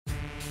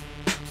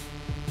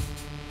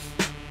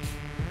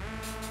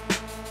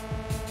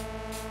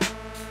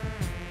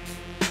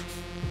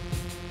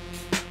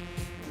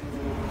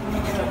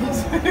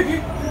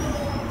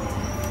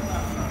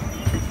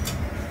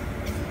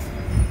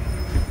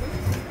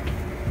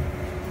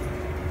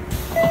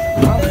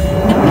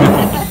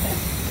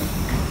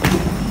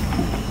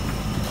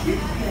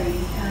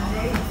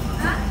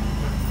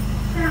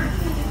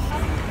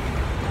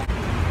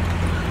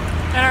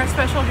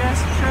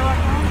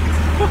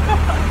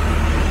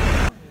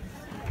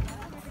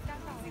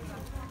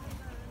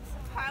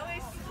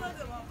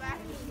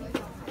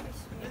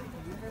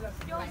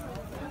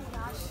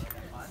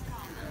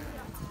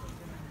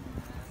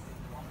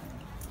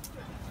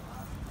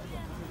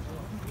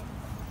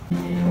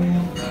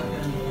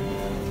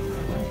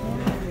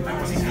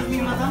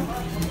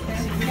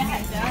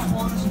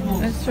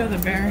show the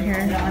bear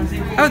here.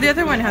 Oh, the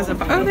other one has a...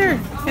 Oh, there.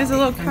 He has a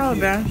little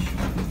calabash.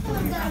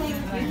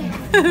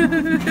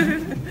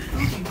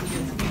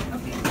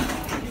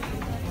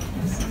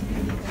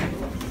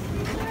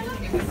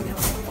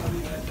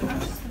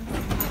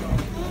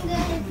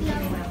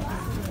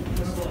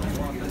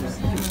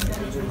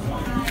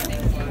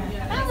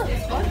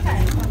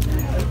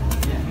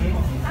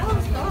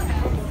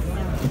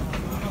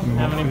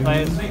 How many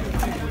players?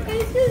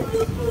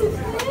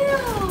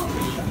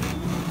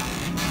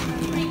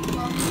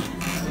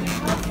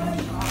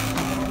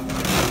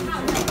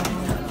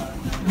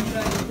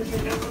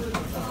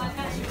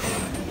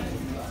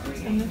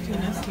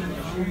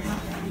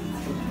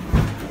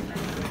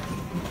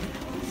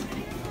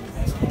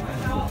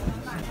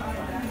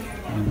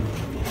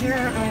 Here I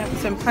have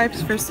some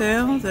pipes for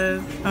sale.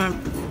 The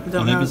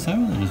don't know. For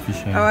sale or just for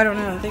show? Oh, I don't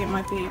know. I think it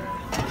might be.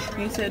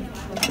 You said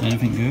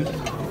Anything good?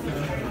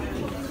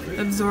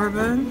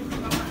 Absorba.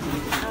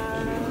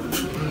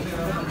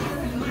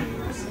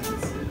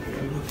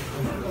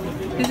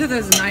 These are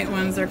those night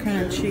ones. They're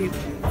kind of cheap.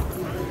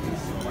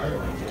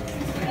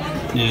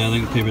 Yeah, I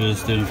think people are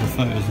just doing it for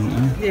photos,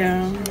 aren't they?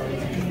 Yeah.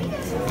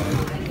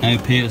 Oh,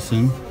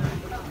 Peterson.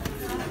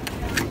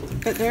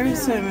 But there is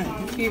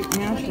some cute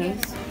matches.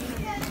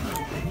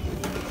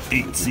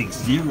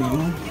 860. These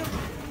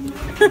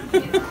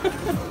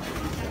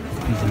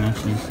are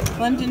matches.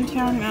 London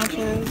Town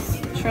matches.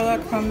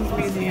 Sherlock Holmes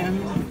Museum.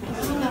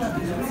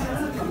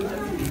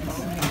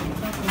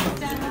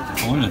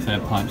 I wonder if they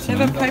have pipes They in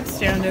have a there. pipe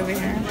stand over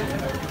here.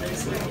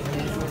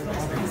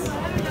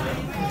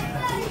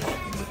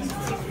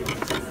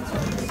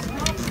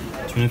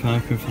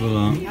 £25 for the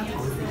lot.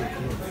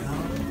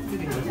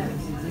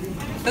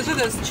 Those are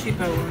those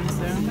cheapo ones,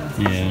 though.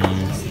 Yeah,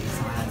 nice.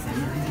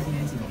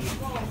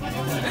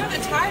 Oh, the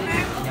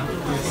timer.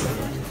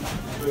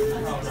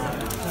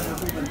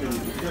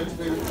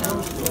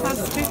 How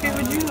stupid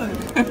would you look?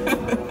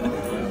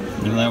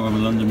 Look at that one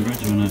with London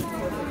Bridge on it.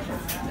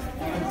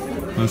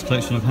 Nice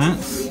collection of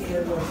hats.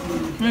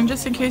 And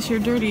just in case you're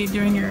dirty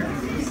doing your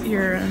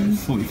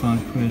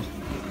 45 quid.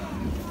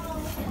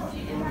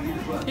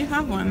 You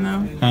have one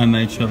though.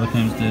 Handmade Sherlock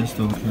Holmes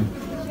Deerstalker.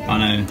 I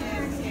know.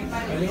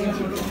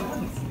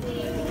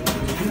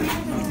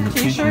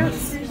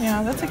 T-shirts?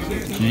 Yeah, that's a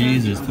cute t-shirt.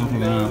 Jesus, talk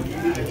about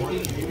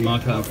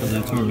mark out for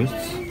the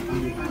tourists.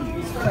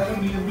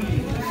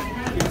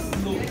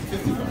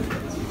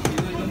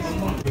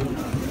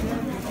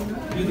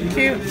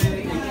 Cute.